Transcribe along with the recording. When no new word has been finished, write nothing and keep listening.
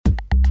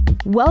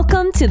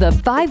Welcome to the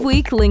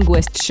 5-Week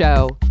Linguist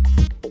Show.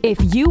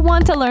 If you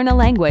want to learn a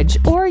language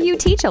or you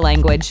teach a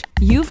language,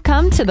 you've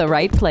come to the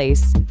right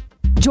place.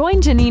 Join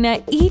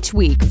Janina each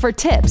week for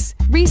tips,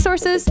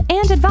 resources,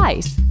 and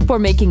advice for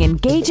making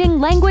engaging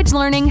language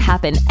learning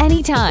happen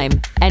anytime,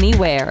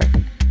 anywhere.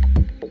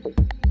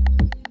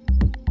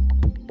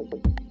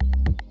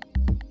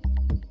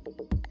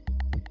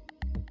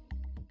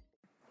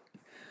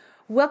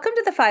 Welcome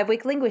to the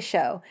 5-Week Linguist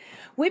Show.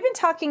 We've been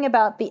talking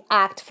about the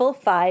ACTFL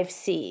 5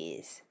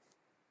 C's,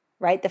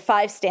 right? The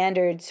 5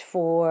 standards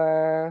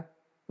for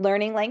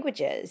learning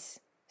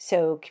languages.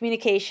 So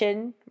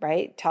communication,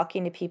 right?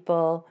 Talking to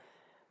people,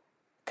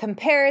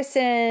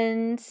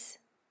 comparisons,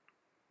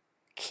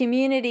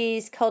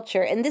 communities,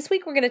 culture. And this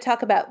week we're going to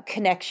talk about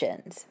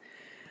connections.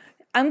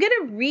 I'm going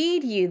to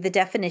read you the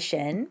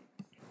definition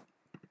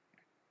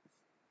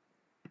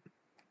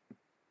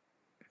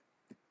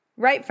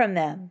right from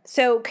them.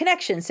 So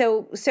connection.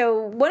 So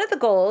one of the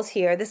goals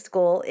here, this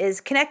goal is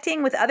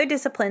connecting with other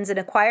disciplines and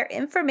acquire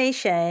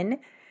information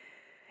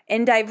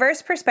in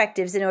diverse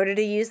perspectives in order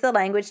to use the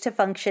language to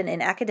function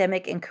in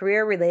academic and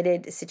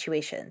career-related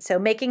situations. So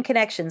making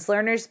connections,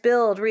 learners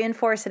build,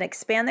 reinforce, and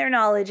expand their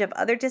knowledge of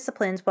other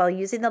disciplines while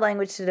using the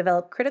language to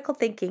develop critical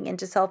thinking and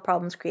to solve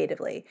problems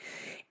creatively.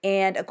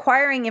 And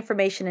acquiring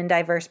information in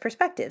diverse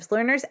perspectives.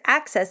 Learners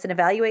access and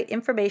evaluate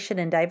information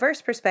in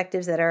diverse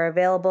perspectives that are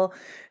available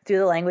through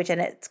the language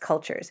and its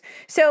cultures.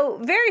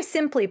 So very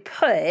simply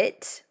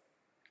put,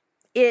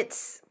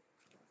 it's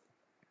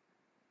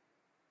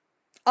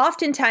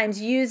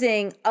oftentimes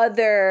using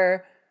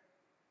other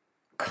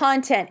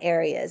content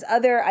areas,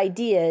 other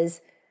ideas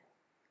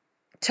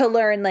to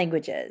learn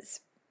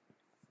languages,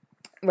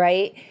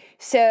 right?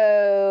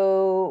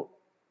 So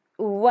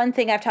one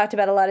thing I've talked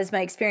about a lot is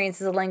my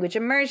experience as a language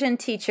immersion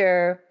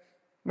teacher,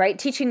 right?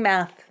 Teaching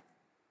math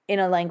in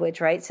a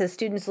language, right? So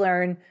students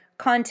learn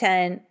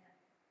content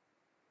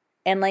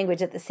and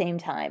language at the same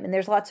time. And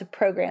there's lots of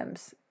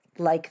programs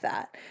like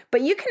that.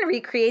 But you can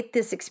recreate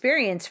this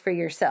experience for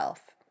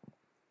yourself.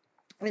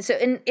 And so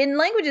in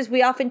languages,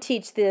 we often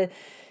teach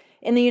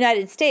in the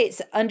United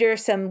States under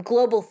some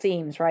global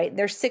themes, right?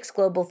 There's 6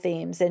 global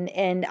themes,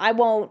 and I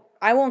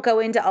won't go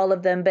into all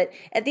of them, but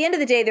at the end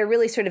of the day, they're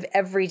really sort of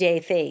everyday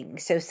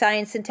things. So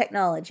science and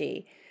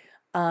technology,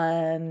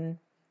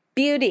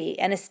 beauty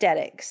and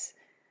aesthetics,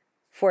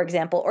 for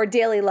example, or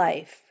daily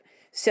life.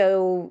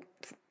 So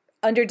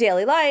under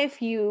daily life,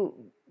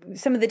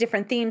 some of the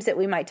different themes that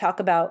we might talk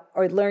about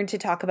or learn to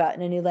talk about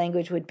in a new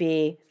language would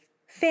be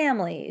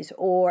families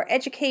or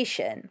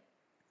education.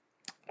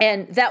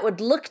 And that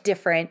would look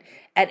different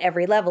at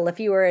every level.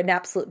 If you were an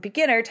absolute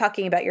beginner,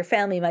 talking about your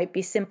family might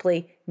be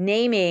simply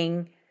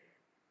naming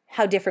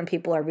how different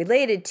people are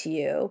related to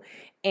you.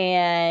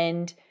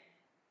 And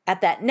at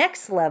that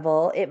next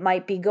level, it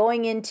might be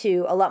going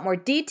into a lot more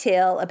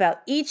detail about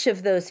each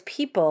of those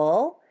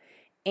people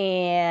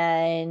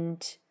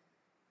and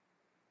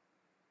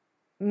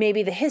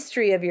maybe the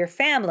history of your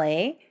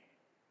family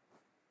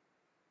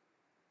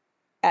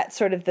at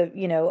sort of the,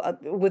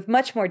 with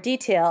much more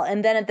detail.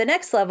 And then at the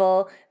next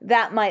level,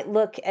 that might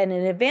look at an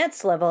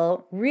advanced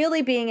level,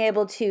 really being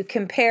able to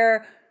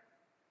compare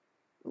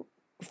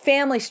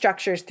family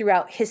structures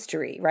throughout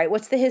history, right?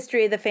 What's the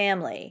history of the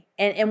family?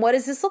 And what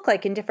does this look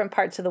like in different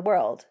parts of the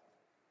world?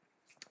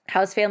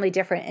 How is family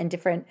different in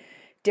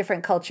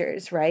different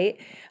cultures, right?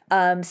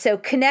 So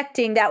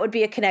connecting, that would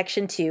be a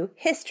connection to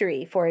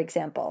history, for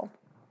example.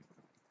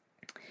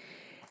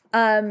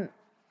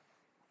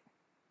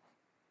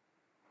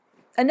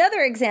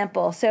 Another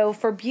example, so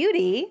for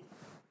beauty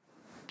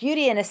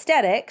and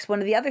aesthetics, one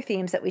of the other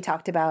themes that we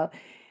talked about,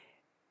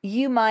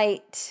 you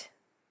might,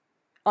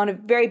 on a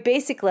very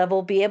basic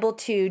level, be able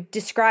to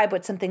describe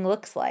what something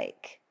looks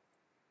like.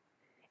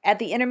 At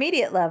the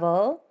intermediate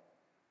level,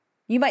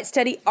 you might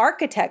study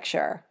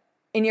architecture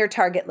in your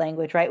target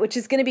language, right? Which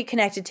is going to be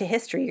connected to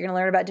history. You're going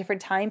to learn about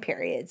different time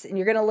periods, and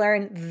you're going to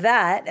learn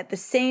that at the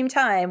same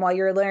time while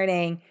you're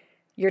learning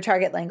your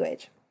target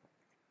language.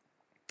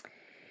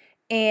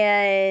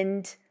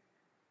 And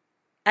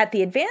at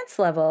the advanced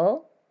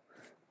level,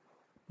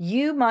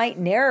 you might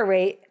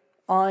narrate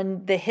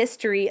on the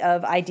history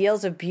of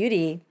ideals of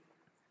beauty,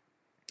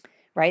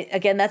 right?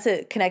 Again, that's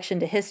a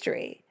connection to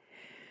history.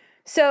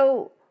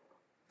 So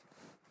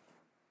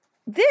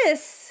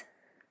this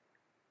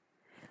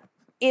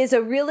is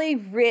a really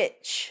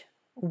rich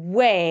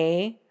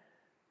way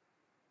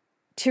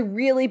to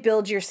really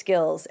build your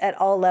skills at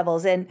all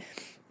levels. And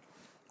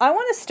I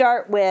want to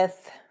start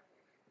with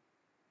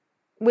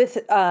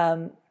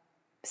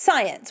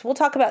science. We'll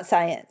talk about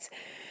science.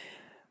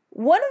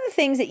 One of the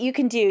things that you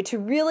can do to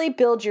really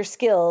build your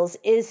skills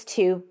is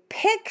to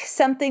pick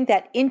something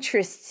that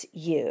interests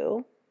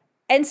you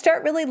and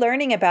start really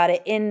learning about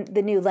it in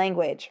the new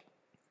language.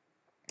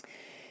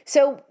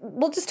 So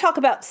we'll just talk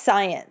about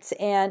science.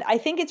 And I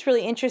think it's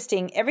really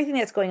interesting, everything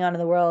that's going on in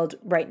the world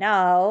right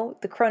now,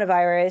 the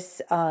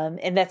coronavirus,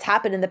 and that's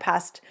happened in the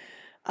past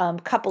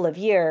couple of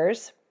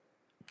years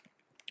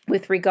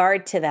with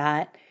regard to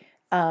that.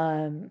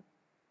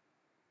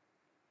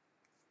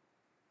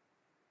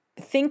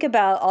 think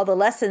about all the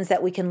lessons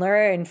that we can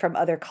learn from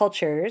other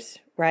cultures,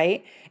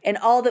 right? And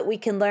all that we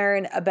can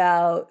learn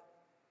about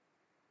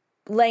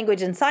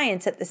language and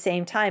science at the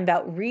same time,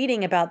 about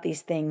reading about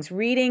these things,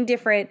 reading,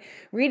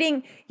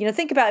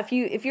 think about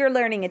if you're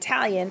learning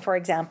Italian, for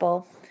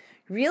example,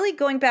 really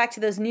going back to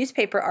those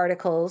newspaper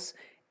articles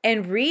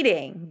and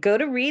reading. Go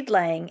to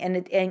ReadLang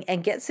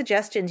and get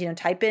suggestions,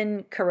 type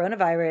in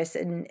coronavirus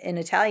in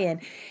Italian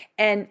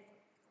and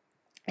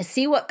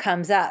see what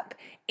comes up.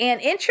 And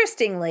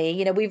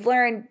interestingly, we've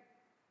learned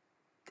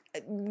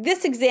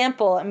this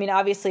example. I mean,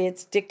 obviously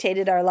it's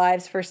dictated our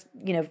lives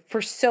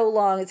for so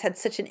long. It's had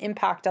such an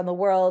impact on the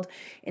world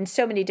in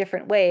so many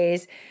different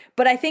ways.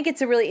 But I think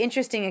it's a really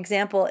interesting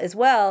example as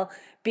well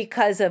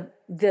because of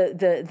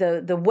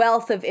the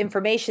wealth of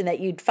information that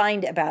you'd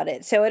find about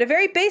it. So at a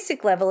very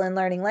basic level in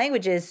learning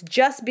languages,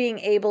 just being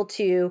able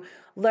to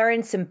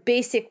learn some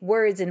basic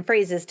words and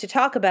phrases to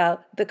talk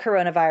about the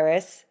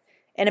coronavirus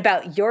and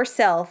about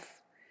yourself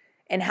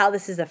and how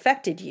this has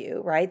affected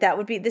you, right?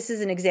 This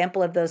is an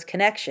example of those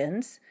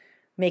connections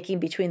making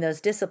between those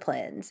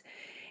disciplines.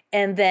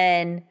 And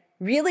then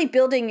really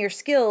building your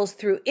skills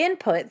through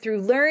input,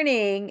 through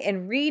learning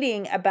and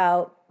reading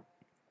about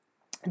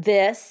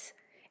this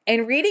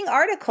and reading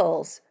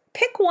articles.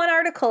 Pick one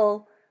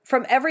article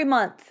from every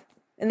month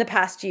in the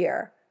past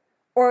year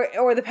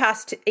or the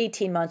past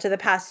 18 months or the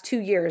past 2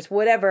 years,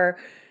 whatever.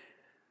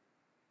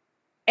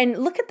 And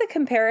look at the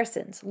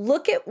comparisons.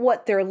 Look at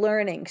what they're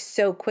learning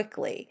so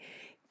quickly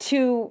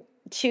to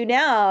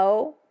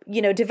now,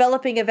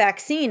 developing a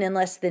vaccine in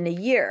less than a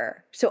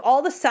year. So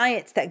all the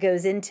science that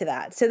goes into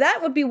that. So that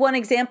would be one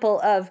example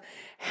of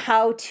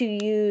how to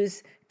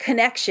use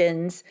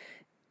connections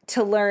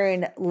to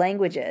learn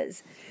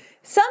languages.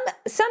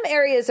 Some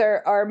areas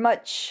are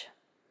much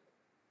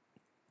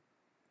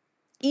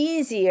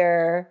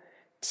easier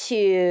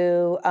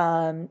to,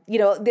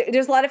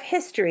 there's a lot of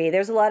history,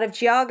 there's a lot of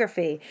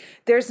geography,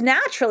 there's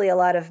naturally a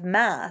lot of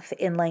math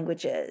in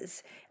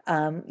languages,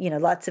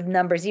 lots of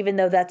numbers, even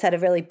though that's at a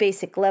really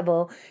basic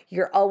level,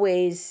 you're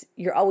always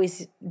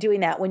doing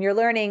that. When you're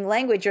learning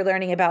language, you're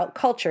learning about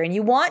culture, and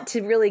you want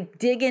to really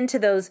dig into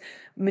those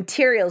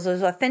materials,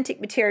 those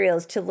authentic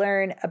materials to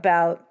learn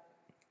about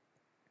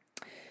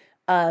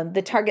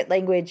the target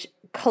language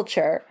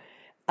culture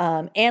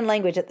and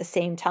language at the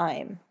same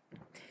time.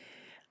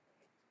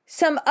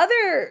 Some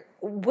other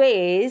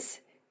ways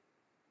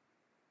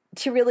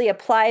to really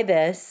apply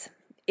this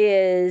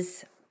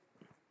is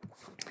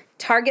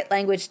target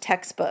language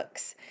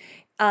textbooks.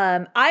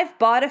 I've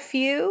bought a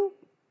few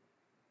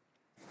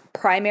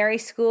primary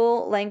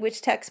school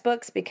language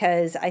textbooks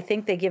because I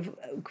think they give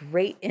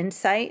great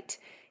insight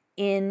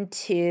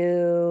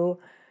into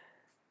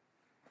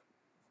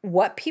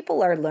what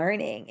people are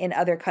learning in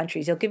other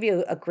countries. It'll give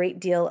you a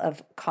great deal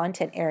of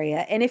content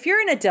area. And if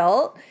you're an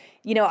adult,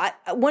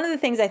 one of the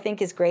things I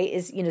think is great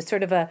is,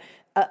 sort of a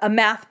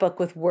math book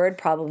with word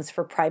problems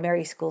for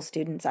primary school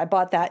students. I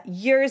bought that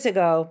years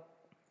ago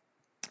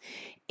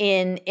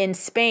in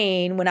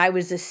Spain when I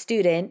was a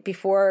student,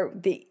 before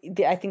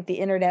I think the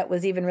internet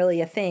was even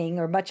really a thing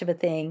or much of a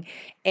thing.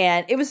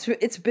 And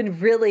it's been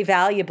really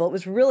valuable. It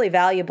was really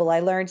valuable. I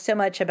learned so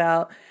much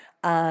about,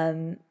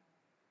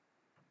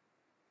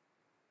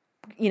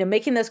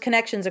 making those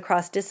connections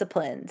across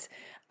disciplines.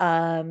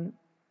 For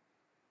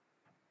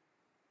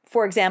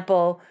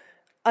example,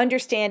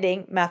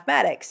 understanding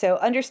mathematics. So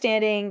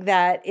understanding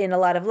that in a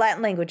lot of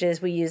Latin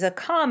languages, we use a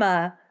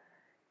comma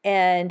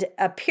and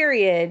a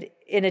period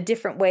in a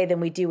different way than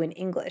we do in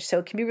English. So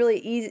it can be really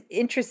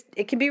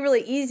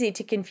easy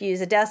to confuse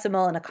a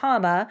decimal and a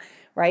comma,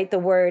 right? The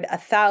word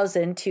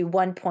 1,000 to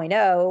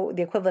 1.0,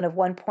 the equivalent of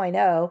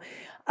 1.0.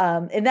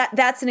 And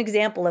that's an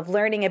example of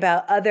learning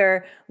about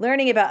other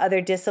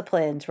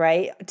disciplines,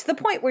 right? To the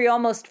point where you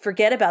almost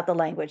forget about the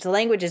language. The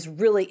language is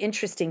really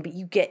interesting, but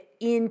you get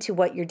into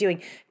what you're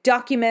doing.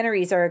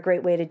 Documentaries are a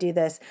great way to do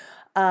this.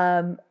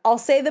 I'll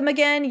say them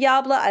again.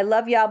 Yabla. I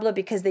love Yabla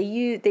because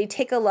they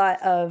take a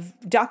lot of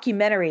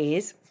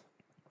documentaries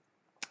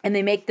and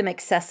they make them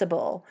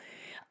accessible.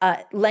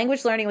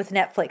 Language learning with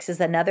Netflix is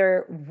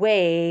another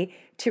way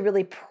to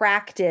really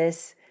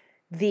practice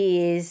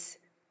these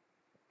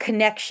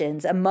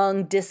connections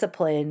among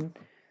discipline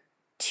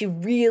to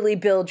really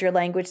build your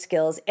language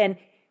skills. And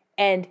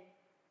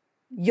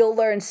you'll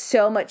learn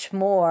so much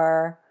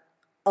more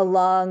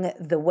along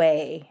the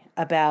way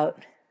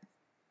about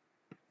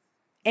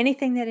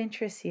anything that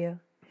interests you.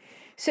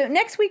 So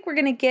next week, we're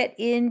going to get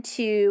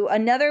into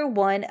another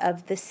one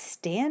of the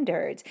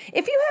standards.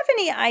 If you have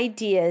any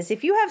ideas,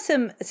 if you have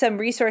some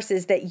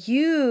resources that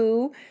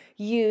you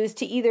use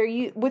to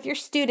either with your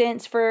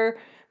students for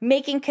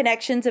making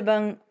connections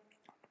among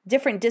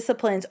different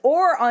disciplines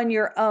or on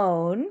your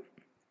own,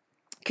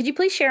 could you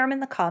please share them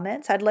in the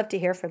comments? I'd love to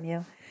hear from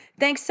you.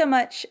 Thanks so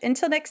much.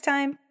 Until next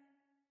time.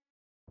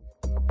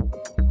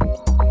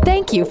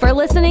 Thank you for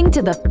listening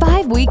to the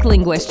 5-Week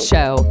Linguist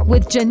Show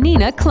with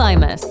Janina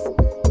Klimas.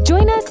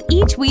 Join us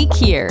each week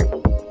here.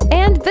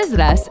 And visit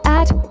us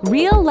at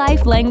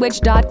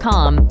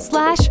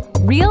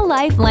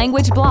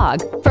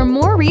reallifelanguage.com/reallifelanguageblog for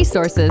more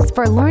resources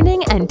for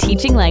learning and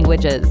teaching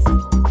languages.